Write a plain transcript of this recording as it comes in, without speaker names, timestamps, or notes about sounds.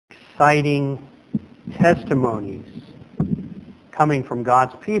exciting testimonies coming from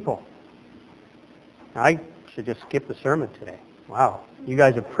God's people. I should just skip the sermon today. Wow, you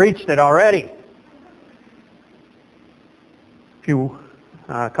guys have preached it already.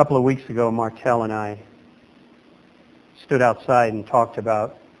 A couple of weeks ago, Martell and I stood outside and talked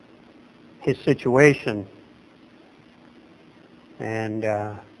about his situation. And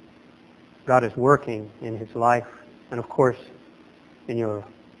God is working in his life, and of course, in your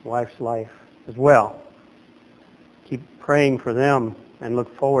wife's life as well. Keep praying for them and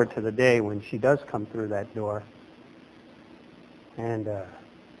look forward to the day when she does come through that door. And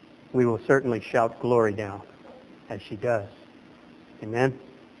we will certainly shout glory down as she does. Amen.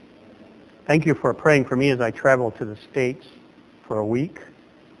 Thank you for praying for me as I travel to the States for a week.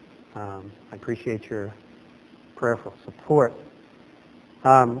 I appreciate your prayerful support.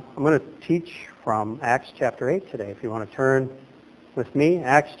 I'm going to teach from Acts chapter 8 today. If you want to turn with me,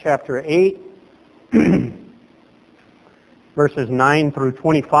 Acts chapter 8, verses 9 through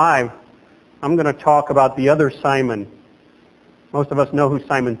 25. I'm going to talk about the other Simon. Most of us know who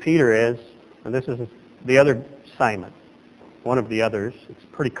Simon Peter is, and this is the other Simon, one of the others. It's a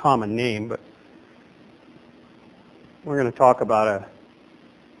pretty common name, but we're going to talk about a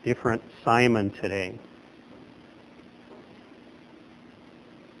different Simon today.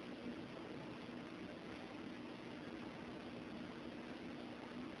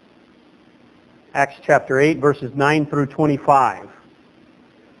 Acts chapter 8, verses 9 through 25.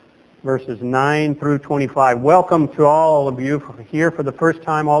 Verses 9 through 25. Welcome to all of you here for the first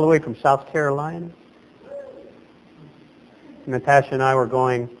time all the way from South Carolina. Natasha and I were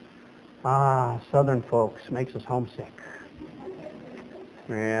going, Southern folks, makes us homesick.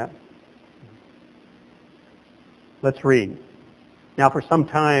 Yeah. Let's read. Now for some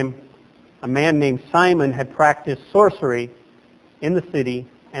time, a man named Simon had practiced sorcery in the city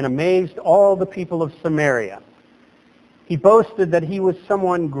and amazed all the people of Samaria. He boasted that he was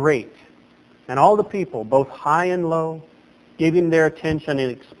someone great, and all the people, both high and low, gave him their attention and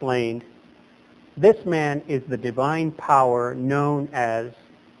explained, "This man is the divine power known as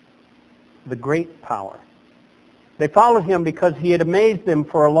the great power." They followed him because he had amazed them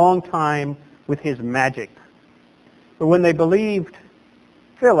for a long time with his magic. But when they believed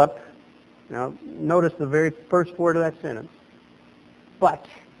Philip, now notice the very first word of that sentence, but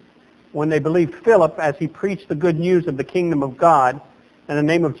when they believed Philip as he preached the good news of the kingdom of God in the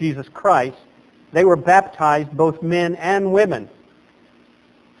name of Jesus Christ, they were baptized, both men and women.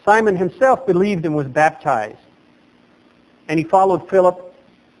 Simon himself believed and was baptized, and he followed Philip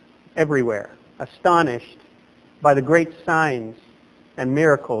everywhere, astonished by the great signs and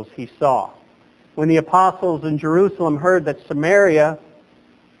miracles he saw. When the apostles in Jerusalem heard that Samaria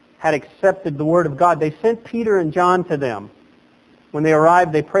had accepted the word of God, they sent Peter and John to them. When they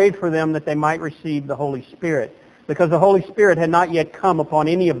arrived, they prayed for them that they might receive the Holy Spirit, because the Holy Spirit had not yet come upon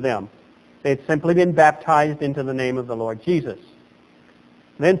any of them. They had simply been baptized into the name of the Lord Jesus.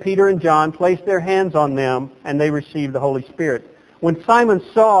 Then Peter and John placed their hands on them, and they received the Holy Spirit. When Simon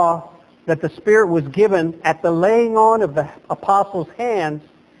saw that the Spirit was given at the laying on of the apostles' hands,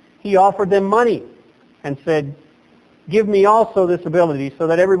 he offered them money and said, "Give me also this ability, so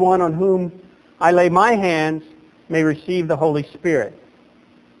that everyone on whom I lay my hands may receive the Holy Spirit."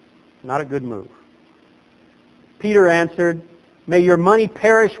 Not a good move. Peter answered, "May your money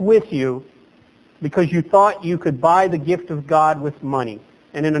perish with you, because you thought you could buy the gift of God with money."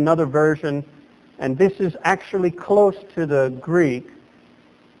 And in another version, and this is actually close to the Greek,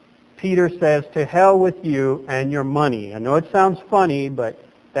 Peter says, "To hell with you and your money." I know it sounds funny, but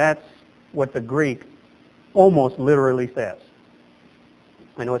that's what the Greek almost literally says.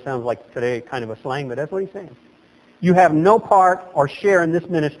 I know it sounds like today kind of a slang, but that's what he's saying. You have no part or share in this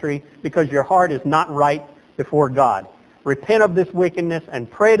ministry because your heart is not right before God. Repent of this wickedness and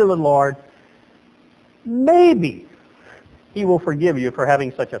pray to the Lord. Maybe he will forgive you for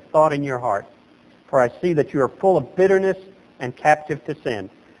having such a thought in your heart. For I see that you are full of bitterness and captive to sin.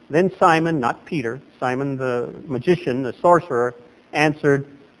 Then Simon, not Peter, Simon the magician, the sorcerer, answered,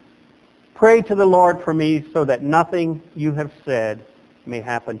 "Pray to the Lord for me so that nothing you have said may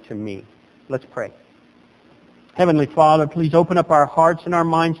happen to me." Let's pray. Heavenly Father, please open up our hearts and our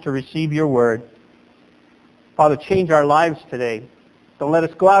minds to receive your word. Father, change our lives today. Don't let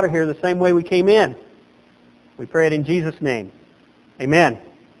us go out of here the same way we came in. We pray it in Jesus' name. Amen.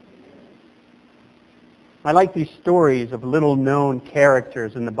 I like these stories of little-known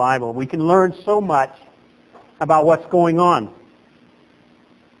characters in the Bible. We can learn so much about what's going on.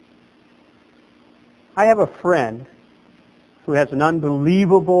 I have a friend who has an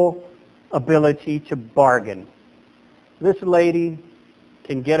unbelievable ability to bargain. This lady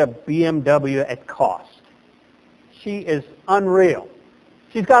can get a BMW at cost. She is unreal.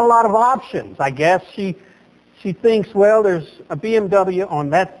 She's got a lot of options, I guess. She thinks, well, there's a BMW on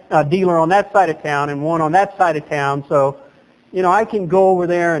that dealer on that side of town and one on that side of town, so I can go over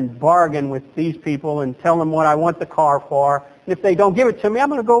there and bargain with these people and tell them what I want the car for. And if they don't give it to me, I'm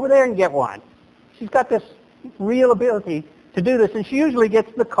going to go over there and get one. She's got this real ability to do this, and she usually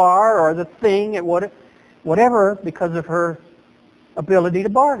gets the car or the thing at whatever because of her ability to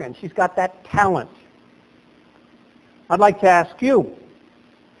bargain. She's got that talent. I'd like to ask you,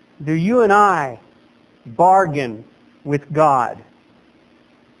 do you and I bargain with God?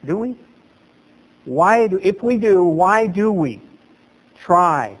 Do we? If we do, why do we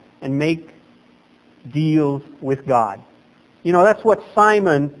try and make deals with God? That's what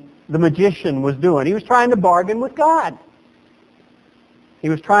Simon the magician was doing. He was trying to bargain with God. He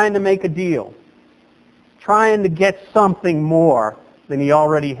was trying to make a deal, trying to get something more than he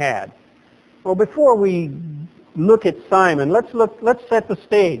already had. Well, before we look at Simon, let's set the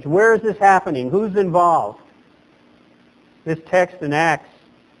stage. Where is this happening? Who's involved? This text in Acts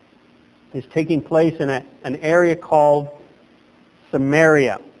is taking place in an area called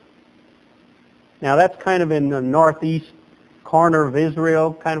Samaria. Now that's kind of in the northeast corner of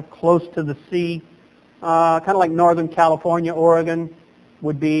Israel, kind of close to the sea, kind of like Northern California, Oregon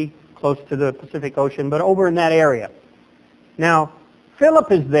would be close to the Pacific Ocean, but over in that area. Now,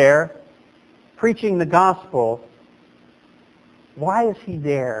 Philip is there preaching the gospel. Why is he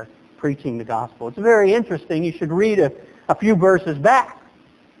there preaching the gospel? It's very interesting. You should read a few verses back.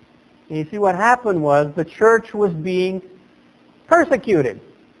 And you see what happened was the church was being persecuted.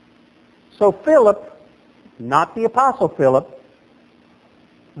 So Philip, not the apostle Philip,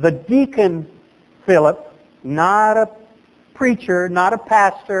 the deacon Philip, not a preacher, not a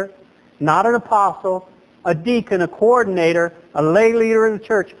pastor, not an apostle, a deacon, a coordinator, a lay leader in the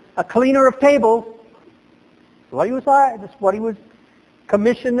church, a cleaner of tables. That's what he was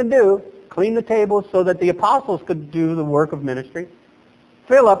commissioned to do, clean the tables so that the apostles could do the work of ministry.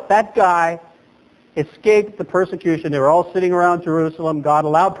 Philip, that guy, escaped the persecution. They were all sitting around Jerusalem. God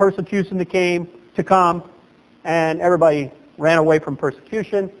allowed persecution to come, and everybody ran away from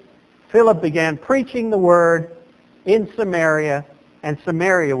persecution. Philip began preaching the word in Samaria, and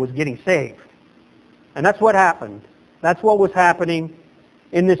Samaria was getting saved. And that's what happened. That's what was happening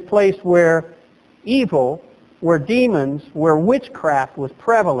in this place where evil, where demons, where witchcraft was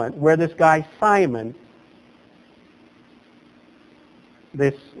prevalent, where this guy Simon,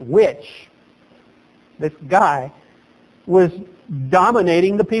 this witch, this guy, was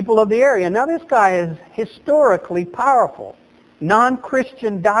dominating the people of the area. Now this guy is historically powerful.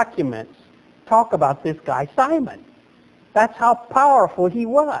 Non-Christian documents talk about this guy Simon. That's how powerful he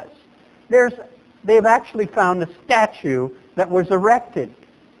was. They've actually found a statue that was erected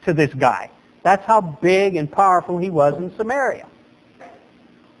to this guy. That's how big and powerful he was in Samaria.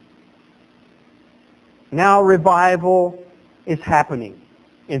 Now revival is happening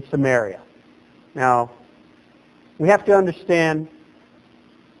in Samaria. Now, we have to understand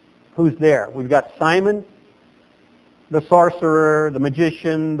who's there. We've got Simon, the sorcerer, the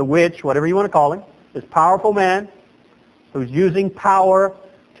magician, the witch, whatever you want to call him, this powerful man who's using power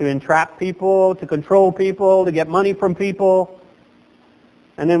to entrap people, to control people, to get money from people.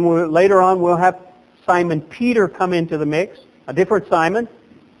 And then later on we'll have Simon Peter come into the mix, a different Simon.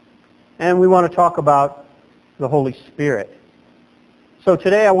 And we want to talk about the Holy Spirit. So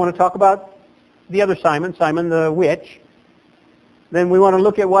today I want to talk about the other Simon, Simon the witch. Then we want to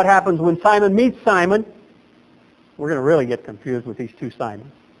look at what happens when Simon meets Simon. We're going to really get confused with these two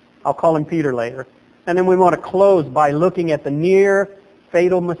Simons. I'll call him Peter later. And then we want to close by looking at the near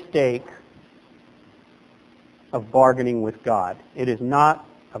fatal mistake of bargaining with God. It is not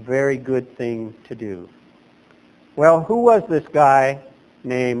a very good thing to do. Well, who was this guy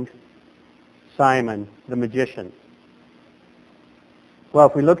named Simon the magician? Well,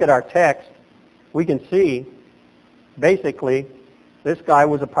 if we look at our text, we can see basically this guy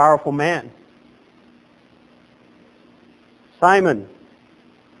was a powerful man. Simon,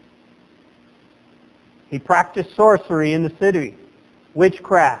 he practiced sorcery in the city,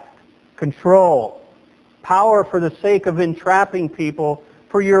 witchcraft, control, power for the sake of entrapping people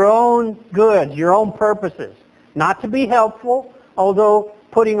for your own goods, your own purposes. Not to be helpful, although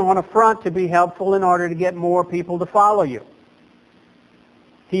putting on a front to be helpful in order to get more people to follow you.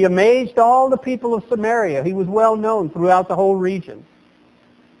 He amazed all the people of Samaria. He was well known throughout the whole region.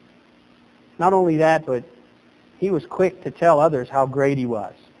 Not only that, but he was quick to tell others how great he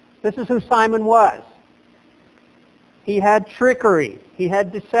was. This is who Simon was. He had trickery. He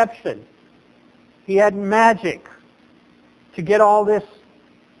had deception. He had magic to get all this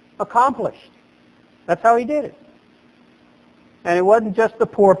accomplished. That's how he did it. And it wasn't just the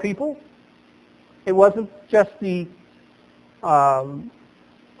poor people. It wasn't just the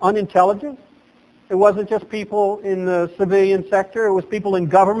unintelligent. It wasn't just people in the civilian sector. It was people in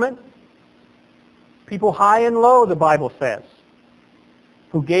government. People high and low, the Bible says,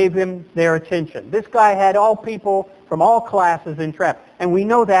 who gave him their attention. This guy had all people from all classes entrapped. And we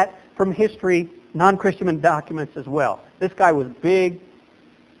know that from history, non-Christian documents as well. This guy was a big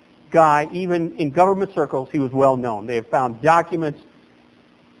guy. Even in government circles, he was well known. They have found documents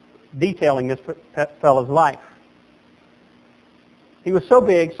detailing this fellow's life. He was so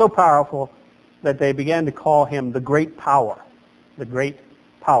big, so powerful, that they began to call him the Great Power. The Great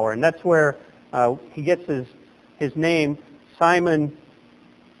Power. And that's where he gets his name, Simon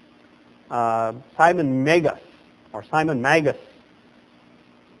Magus, or Simon Magus.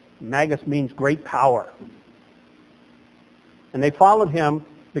 Magus means great power. And they followed him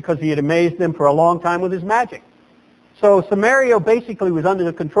because he had amazed them for a long time with his magic. So Samaria basically was under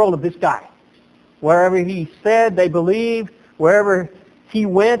the control of this guy. Wherever he said, they believed. Wherever he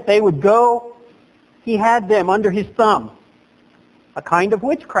went, they would go. He had them under his thumb. A kind of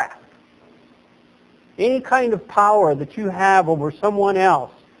witchcraft. Any kind of power that you have over someone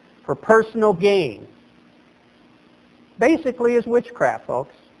else for personal gain basically is witchcraft,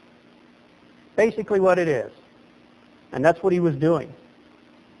 folks. Basically what it is. And that's what he was doing.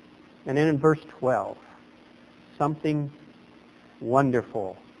 And then in verse 12, something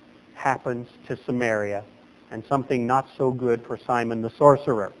wonderful happens to Samaria, and something not so good for Simon the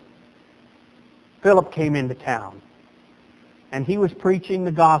sorcerer. Philip came into town, and he was preaching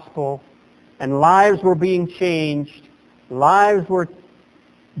the gospel, and lives were being changed. Lives were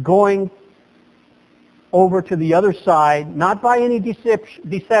going over to the other side, not by any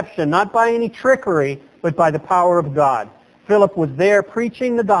deception, not by any trickery, but by the power of God. Philip was there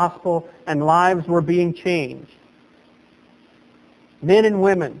preaching the gospel, and lives were being changed. Men and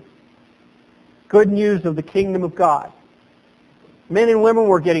women, good news of the kingdom of God. Men and women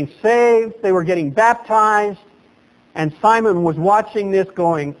were getting saved, they were getting baptized, and Simon was watching this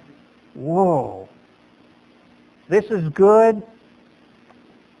going, whoa, this is good,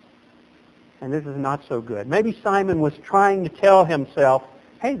 and this is not so good. Maybe Simon was trying to tell himself,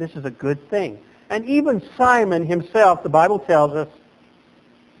 hey, this is a good thing. And even Simon himself, the Bible tells us,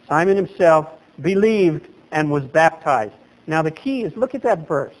 Simon himself believed and was baptized. Now the key is, look at that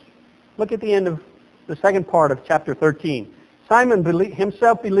verse. Look at the end of the second part of chapter 13. Simon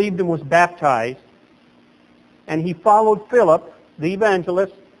himself believed and was baptized, and he followed Philip, the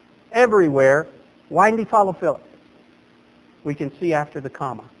evangelist, everywhere. Why did he follow Philip? We can see after the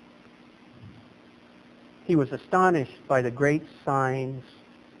comma. He was astonished by the great signs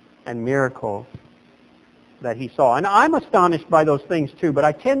and miracles that he saw. And I'm astonished by those things too, but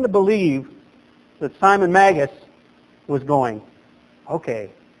I tend to believe that Simon Magus was going,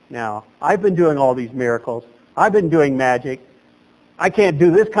 okay, now I've been doing all these miracles. I've been doing magic. I can't do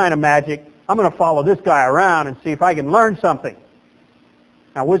this kind of magic. I'm going to follow this guy around and see if I can learn something.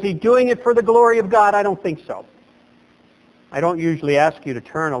 Now, was he doing it for the glory of God? I don't think so. I don't usually ask you to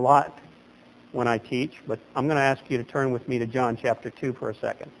turn a lot when I teach, but I'm going to ask you to turn with me to John chapter 2 for a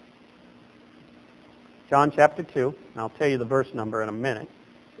second. John chapter 2, and I'll tell you the verse number in a minute.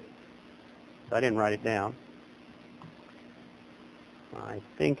 I didn't write it down. I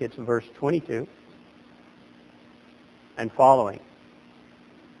think it's verse 22 and following.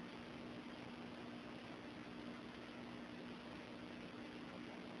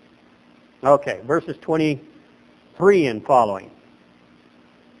 Okay, verses 23 and following.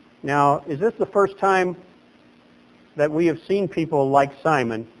 Now, is this the first time that we have seen people like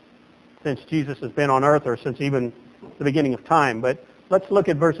Simon since Jesus has been on earth, or since even the beginning of time? But let's look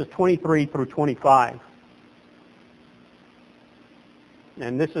at verses 23 through 25.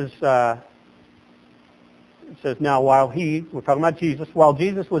 And this is, it says, now while we're talking about Jesus, while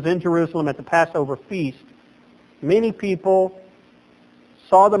Jesus was in Jerusalem at the Passover feast, many people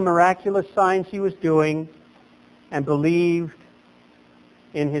saw the miraculous signs he was doing and believed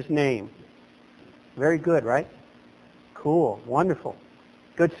in his name. Very good, right? Cool, wonderful,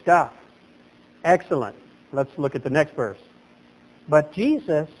 good stuff. Excellent. Let's look at the next verse. But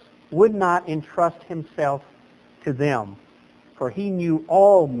Jesus would not entrust himself to them, for he knew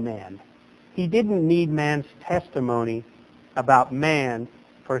all men. He didn't need man's testimony about man,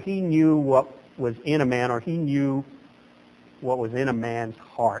 for he knew what was in a man, or he knew what was in a man's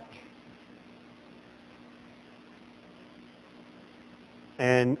heart.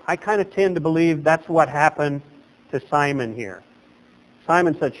 And I kind of tend to believe that's what happened to Simon here.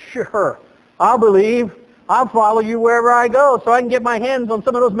 Simon said, sure, I'll believe. I'll follow you wherever I go so I can get my hands on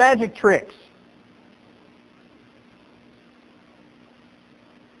some of those magic tricks.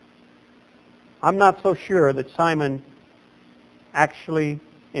 I'm not so sure that Simon actually,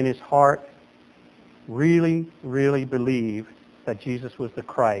 in his heart, really believed that Jesus was the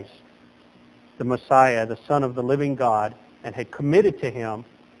Christ, the Messiah, the Son of the living God, and had committed to him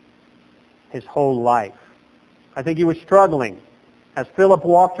his whole life. I think he was struggling. As Philip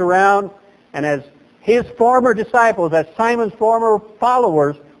walked around, and as his former disciples, as Simon's former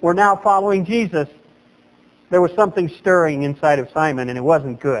followers, were now following Jesus, there was something stirring inside of Simon, and it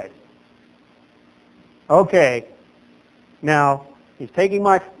wasn't good. Okay, now, he's taking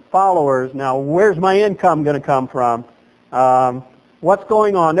my followers. Now, where's my income going to come from? What's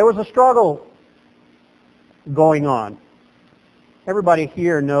going on? There was a struggle going on. Everybody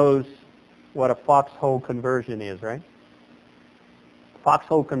here knows what a foxhole conversion is, right?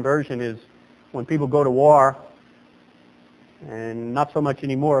 Foxhole conversion is when people go to war, and not so much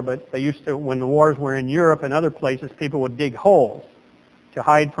anymore, but they used to, when the wars were in Europe and other places, people would dig holes to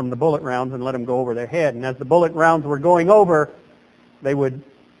hide from the bullet rounds and let them go over their head. And as the bullet rounds were going over, they would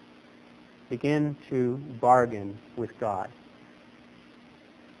begin to bargain with God.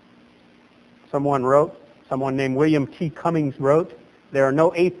 Someone named William T. Cummings wrote, "There are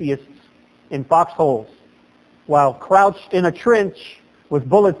no atheists in foxholes. While crouched in a trench with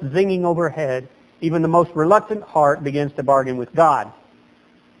bullets zinging overhead, even the most reluctant heart begins to bargain with God,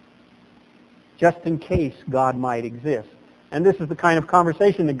 just in case God might exist." And this is the kind of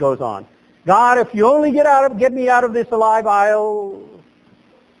conversation that goes on. God, if you only get me out of this alive, I'll...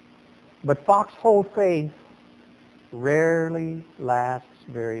 But foxhole faith rarely lasts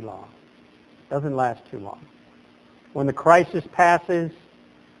very long. Doesn't last too long. When the crisis passes,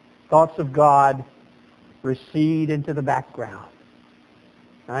 thoughts of God recede into the background.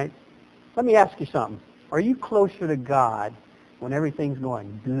 Right? Let me ask you something. Are you closer to God when everything's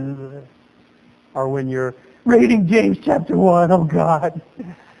going good? Or when you're reading James chapter 1, oh God.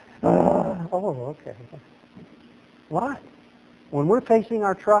 Okay. Why? When we're facing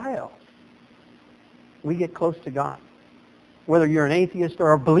our trials, we get close to God. Whether you're an atheist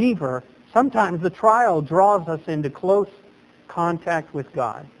or a believer, sometimes the trial draws us into close contact with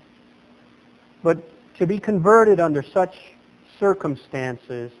God. But to be converted under such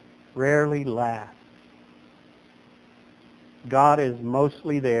circumstances rarely lasts. God is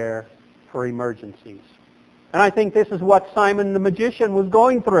mostly there for emergencies. And I think this is what Simon the magician was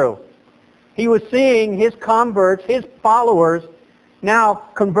going through. He was seeing his converts, his followers, now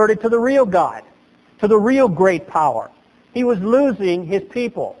converted to the real God, to the real great power. He was losing his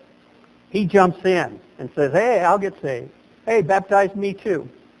people. He jumps in and says, hey, I'll get saved. Hey, baptize me too.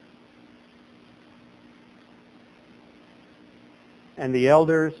 And the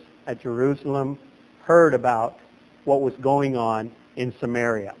elders at Jerusalem heard about what was going on in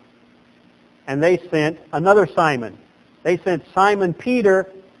Samaria. And they sent another Simon. They sent Simon Peter,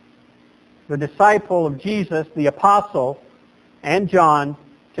 the disciple of Jesus, the apostle, and John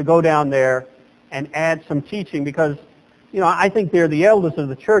to go down there and add some teaching because, I think they're the elders of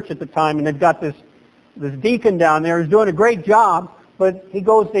the church at the time, and they've got this deacon down there who's doing a great job, but he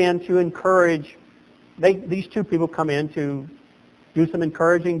goes in to encourage. These two people come in to do some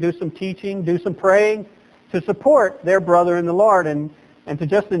encouraging, do some teaching, do some praying, to support their brother in the Lord and to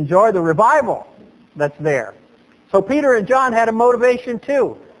just enjoy the revival that's there. So Peter and John had a motivation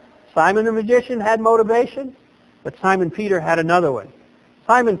too. Simon the magician had motivation, but Simon Peter had another one.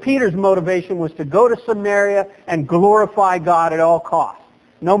 Simon Peter's motivation was to go to Samaria and glorify God at all costs.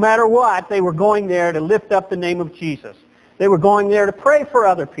 No matter what, they were going there to lift up the name of Jesus. They were going there to pray for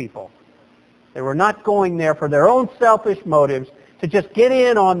other people. They were not going there for their own selfish motives to just get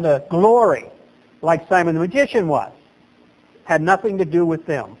in on the glory like Simon the magician was. Had nothing to do with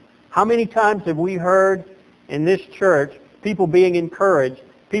them. How many times have we heard in this church people being encouraged,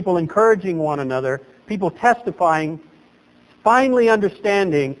 people encouraging one another, people testifying, finally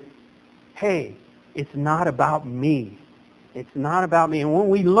understanding, hey, it's not about me. It's not about me. And when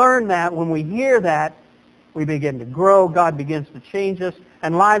we learn that, when we hear that, we begin to grow, God begins to change us,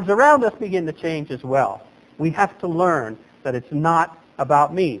 and lives around us begin to change as well. We have to learn that it's not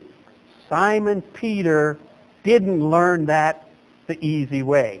about me. Simon Peter didn't learn that the easy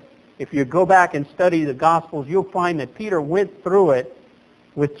way. If you go back and study the Gospels, you'll find that Peter went through it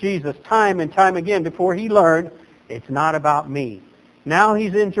with Jesus time and time again before he learned it's not about me. Now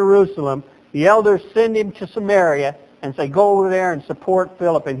he's in Jerusalem. The elders send him to Samaria and say, go over there and support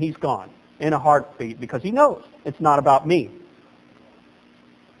Philip, and he's gone in a heartbeat because he knows it's not about me.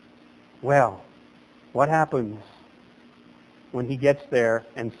 Well, what happens when he gets there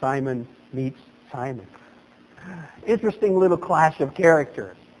and Simon meets Simon? Interesting little clash of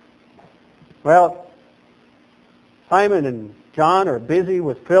characters. Well, Simon and John are busy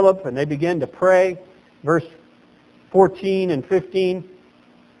with Philip, and they begin to pray. Verse 14 and 15,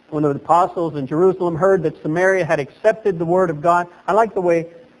 when the apostles in Jerusalem heard that Samaria had accepted the word of God. I like the way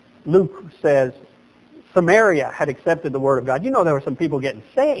Luke says Samaria had accepted the word of God. You know there were some people getting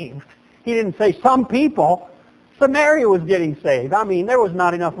saved. He didn't say some people. Samaria was getting saved. I mean, there was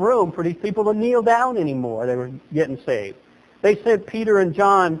not enough room for these people to kneel down anymore. They were getting saved. They sent Peter and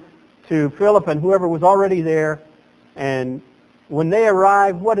John to Philip and whoever was already there. And when they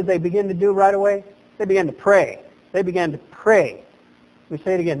arrived, what did they begin to do right away? They began to pray. They began to pray. We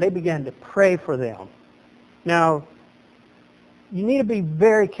say it again. They began to pray for them. Now, you need to be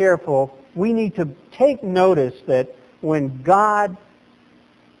very careful. We need to take notice that when God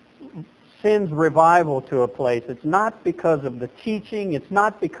sends revival to a place, it's not because of the teaching, it's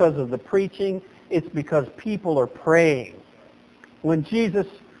not because of the preaching, it's because people are praying. When Jesus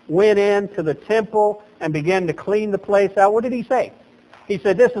went into the temple and began to clean the place out, what did he say? He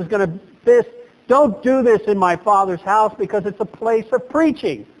said, don't do this in my Father's house because it's a place of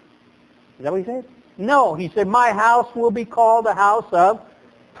preaching. Is that what he said? No, he said, my house will be called a house of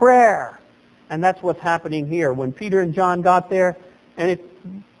prayer. And that's what's happening here. When Peter and John got there, and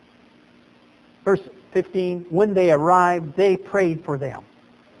verse 15, when they arrived, they prayed for them.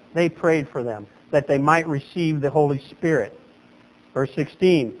 They prayed for them that they might receive the Holy Spirit. Verse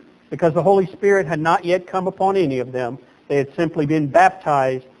 16, because the Holy Spirit had not yet come upon any of them, they had simply been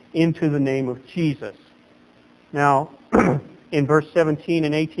baptized into the name of Jesus. Now, in verse 17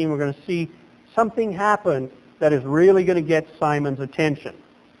 and 18, we're going to see something happen that is really going to get Simon's attention.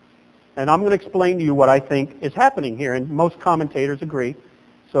 And I'm going to explain to you what I think is happening here, and most commentators agree.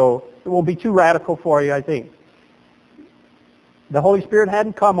 So it won't be too radical for you, I think. The Holy Spirit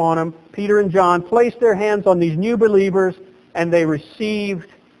hadn't come on them. Peter and John placed their hands on these new believers, and they received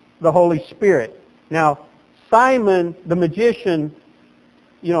the Holy Spirit. Now, Simon, the magician,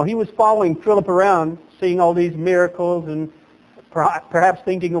 he was following Philip around, seeing all these miracles, and perhaps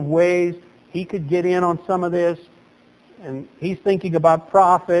thinking of ways he could get in on some of this. And he's thinking about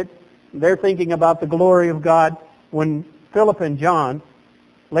profit. They're thinking about the glory of God. When Philip and John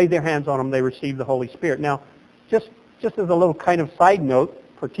laid their hands on them, they received the Holy Spirit. Now, just as a little kind of side note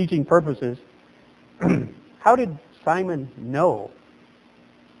for teaching purposes, how did Simon know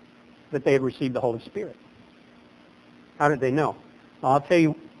that they had received the Holy Spirit? How did they know? Well, I'll tell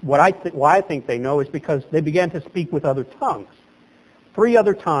you why I think they know is because they began to speak with other tongues. 3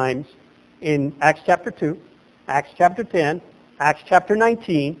 other times in Acts chapter 2, Acts chapter 10, Acts chapter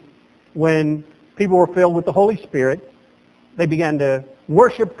 19, when people were filled with the Holy Spirit, they began to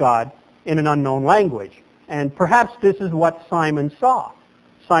worship God in an unknown language. And perhaps this is what Simon saw.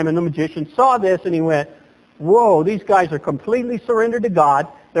 Simon the magician saw this and he went, whoa, these guys are completely surrendered to God.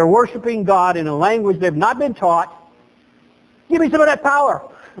 They're worshiping God in a language they've not been taught. Give me some of that power.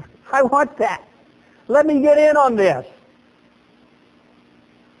 I want that. Let me get in on this.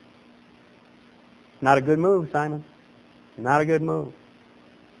 Not a good move, Simon. Not a good move.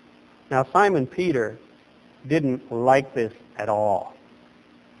 Now, Simon Peter didn't like this at all.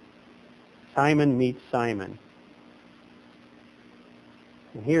 Simon meets Simon.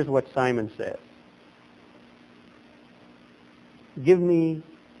 And here's what Simon says. Give me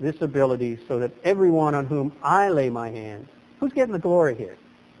this ability so that everyone on whom I lay my hand, who's getting the glory here?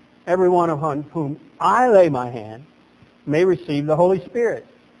 Everyone on whom I lay my hand may receive the Holy Spirit.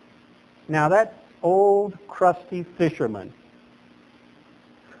 Now that old crusty fisherman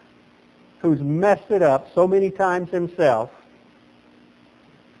who's messed it up so many times himself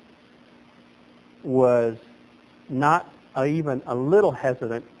was not even a little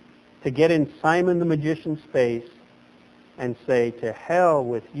hesitant to get in Simon the magician's face and say, to hell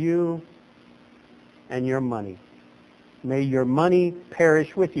with you and your money. May your money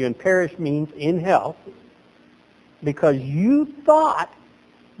perish with you. And perish means in hell, because you thought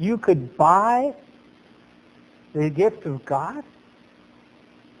you could buy the gift of God?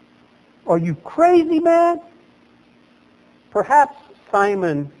 Are you crazy, man? Perhaps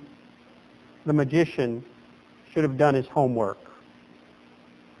Simon the magician should have done his homework.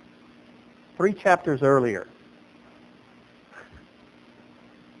 3 chapters earlier,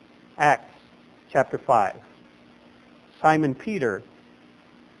 Acts chapter 5, Simon Peter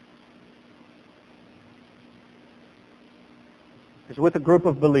is with a group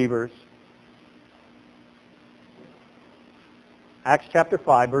of believers. Acts chapter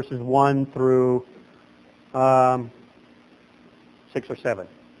 5, verses 1 through 6 or 7.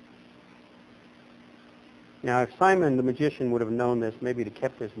 Now, if Simon the magician would have known this, maybe he'd have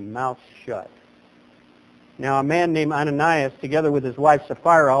kept his mouth shut. Now a man named Ananias, together with his wife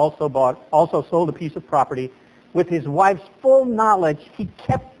Sapphira, also sold a piece of property. With his wife's full knowledge, he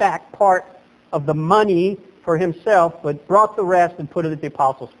kept back part of the money for himself, but brought the rest and put it at the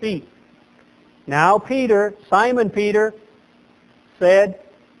apostles' feet. Now Peter, Simon Peter, said,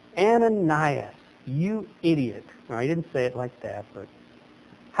 Ananias, you idiot. Now, he didn't say it like that, but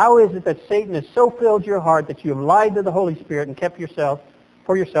how is it that Satan has so filled your heart that you have lied to the Holy Spirit and kept for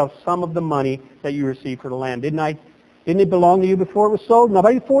yourself some of the money that you received for the land? Didn't it belong to you before it was sold?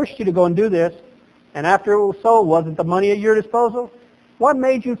 Nobody forced you to go and do this. And after it was sold, wasn't the money at your disposal? What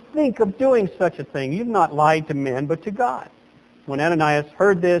made you think of doing such a thing? You've not lied to men, but to God. When Ananias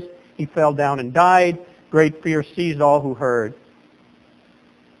heard this, he fell down and died. Great fear seized all who heard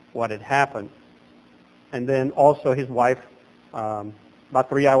what had happened. And then also his wife, about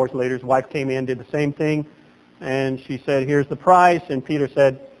 3 hours later, his wife came in, did the same thing, and she said, here's the price. And Peter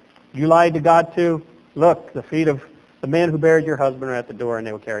said, you lied to God too? Look, the feet of the men who buried your husband are at the door, and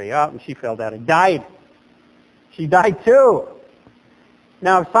they will carry you out. And she fell down and died. She died too.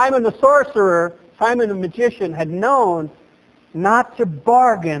 Now, Simon the sorcerer, Simon the magician, had known not to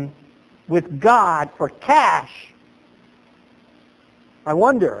bargain with God for cash. I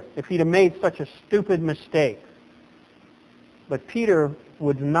wonder if he'd have made such a stupid mistake. But Peter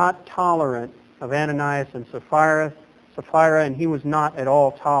was not tolerant of Ananias and Sapphira, and he was not at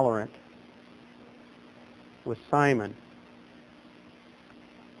all tolerant with Simon.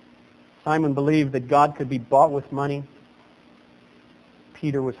 Simon believed that God could be bought with money.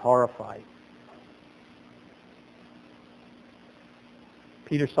 Peter was horrified.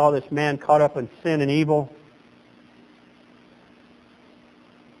 Peter saw this man caught up in sin and evil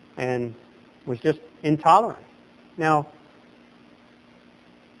and was just intolerant. Now,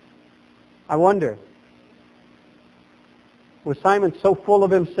 I wonder, was Simon so full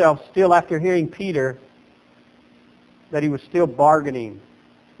of himself still after hearing Peter that he was still bargaining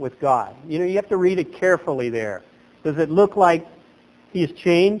with God? You know, you have to read it carefully there. Does it look like he has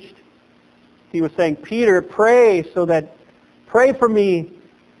changed? He was saying, Peter, pray for me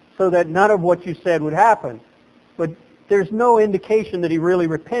so that none of what you said would happen. But there's no indication that he really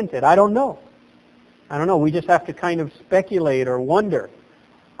repented. I don't know. We just have to kind of speculate or wonder.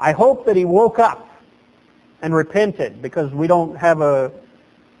 I hope that he woke up and repented, because we don't have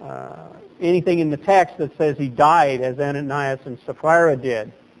anything in the text that says he died as Ananias and Sapphira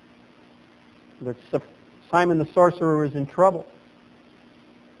did. But Simon the sorcerer was in trouble.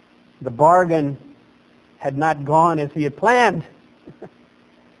 The bargain had not gone as he had planned.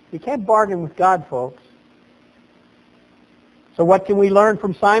 You can't bargain with God, folks. So what can we learn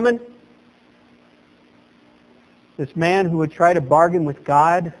from Simon? This man who would try to bargain with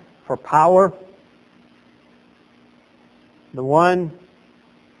God for power.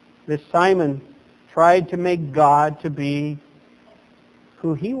 This Simon tried to make God to be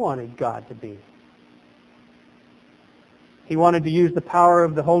who he wanted God to be. He wanted to use the power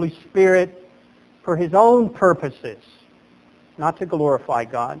of the Holy Spirit for his own purposes, not to glorify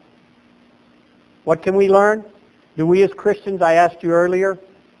God. What can we learn? Do we as Christians, I asked you earlier,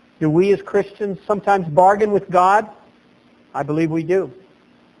 do we as Christians sometimes bargain with God? I believe we do.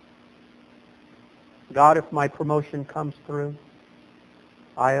 God, if my promotion comes through,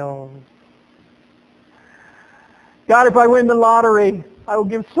 God, if I win the lottery, I will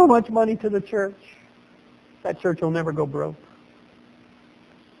give so much money to the church. That church will never go broke.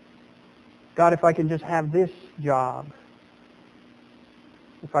 God, if I can just have this job,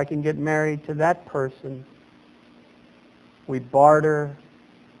 if I can get married to that person, we barter,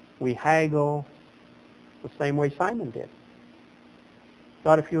 we haggle the same way Simon did.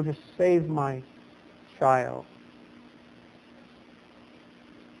 God, if you'll just save my child.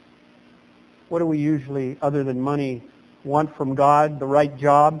 What do we usually, other than money, want from God? The right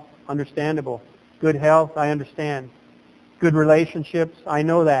job? Understandable. Good health? I understand. Good relationships? I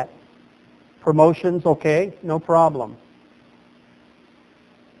know that. Promotions? Okay, no problem.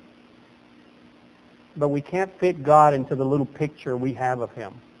 But we can't fit God into the little picture we have of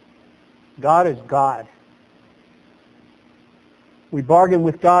him. God is God. We bargain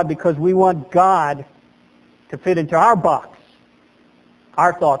with God because we want God to fit into our box,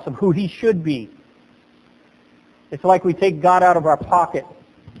 our thoughts of who he should be. It's like we take God out of our pocket.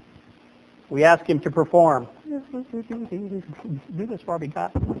 We ask him to perform. Do this for me,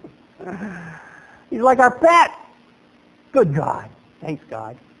 God. He's like our pet. Good God. Thanks,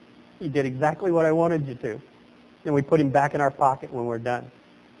 God. You did exactly what I wanted you to. Then we put him back in our pocket when we're done.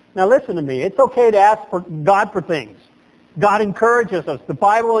 Now listen to me. It's okay to ask for God for things. God encourages us. The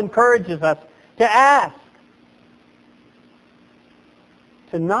Bible encourages us to ask,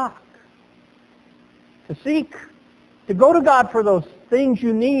 to knock, to seek, to go to God for those things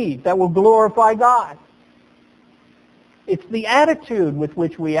you need that will glorify God. It's the attitude with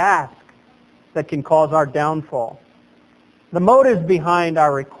which we ask that can cause our downfall. The motives behind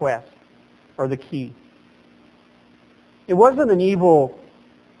our request are the key. It wasn't an evil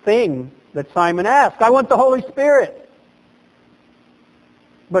thing that Simon asked. I want the Holy Spirit.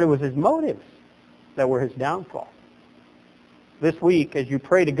 But it was his motives that were his downfall. This week, as you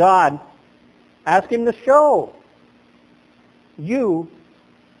pray to God, ask him to show you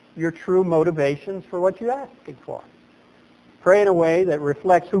your true motivations for what you're asking for. Pray in a way that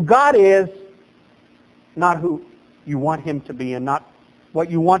reflects who God is, not who you want him to be and not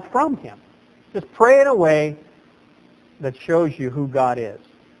what you want from him. Just pray in a way that shows you who God is.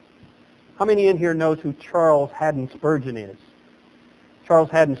 How many in here knows who Charles Haddon Spurgeon is? Charles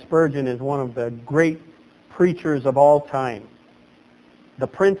Haddon Spurgeon is one of the great preachers of all time. The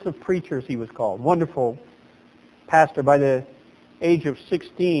Prince of Preachers, he was called. Wonderful pastor. By the age of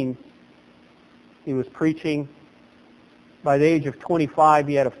 16, he was preaching. By the age of 25,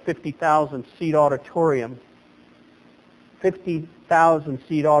 he had a 50,000-seat auditorium.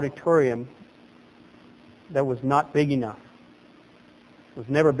 50,000-seat auditorium that was not big enough. It was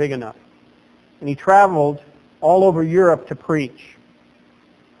never big enough. And he traveled all over Europe to preach.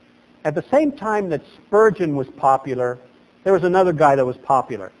 At the same time that Spurgeon was popular, there was another guy that was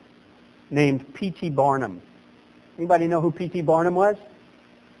popular named P.T. Barnum. Anybody know who P.T. Barnum was?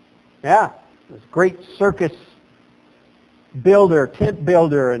 Yeah, he was a great circus builder, tent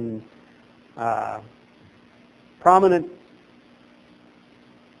builder, and prominent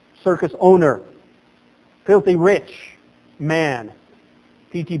circus owner, filthy rich man.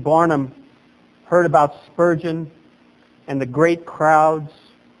 P.T. Barnum heard about Spurgeon and the great crowds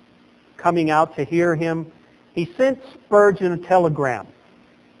coming out to hear him. He sent Spurgeon a telegram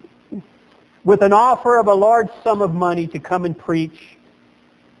with an offer of a large sum of money to come and preach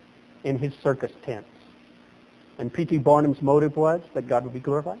in his circus tents. And P.T. Barnum's motive was that God would be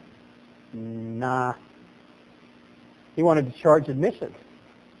glorified? Nah. He wanted to charge admission.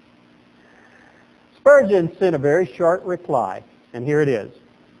 Spurgeon sent a very short reply, and here it is.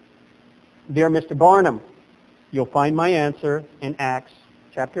 Dear Mr. Barnum, you'll find my answer in Acts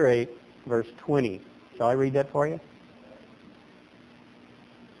chapter 8, verse 20. Shall I read that for you?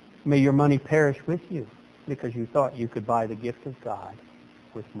 May your money perish with you because you thought you could buy the gift of God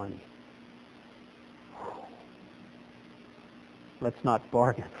with money. Let's not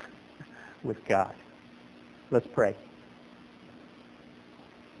bargain with God. Let's pray.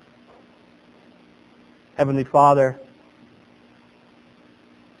 Heavenly Father,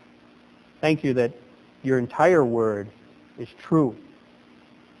 thank you that your entire word is true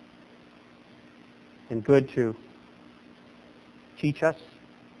and good to teach us,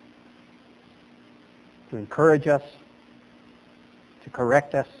 to encourage us, to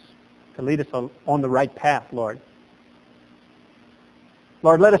correct us, to lead us on the right path, Lord.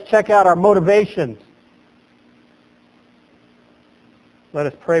 Lord, let us check out our motivations. Let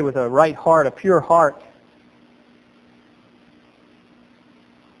us pray with a right heart, a pure heart.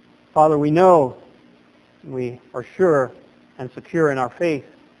 Father, we know, we are sure and secure in our faith.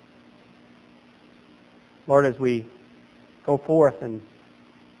 Lord, as we go forth and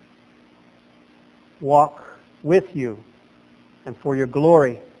walk with you and for your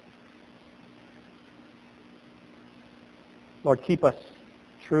glory, Lord, keep us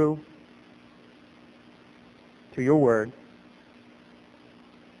true to your word.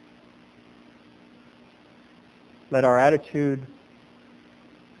 Let our attitude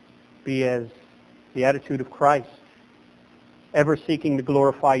be as the attitude of Christ, ever seeking to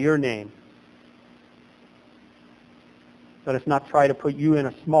glorify your name. Let us not try to put you in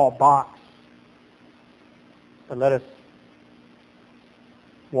a small box, but let us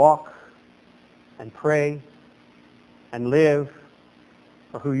walk and pray and live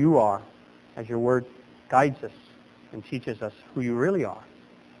for who you are as your word guides us and teaches us who you really are.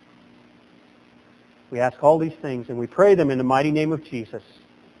 We ask all these things and we pray them in the mighty name of Jesus.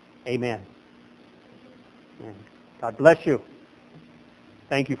 Amen. And God bless you.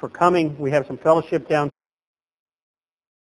 Thank you for coming. We have some fellowship downstairs.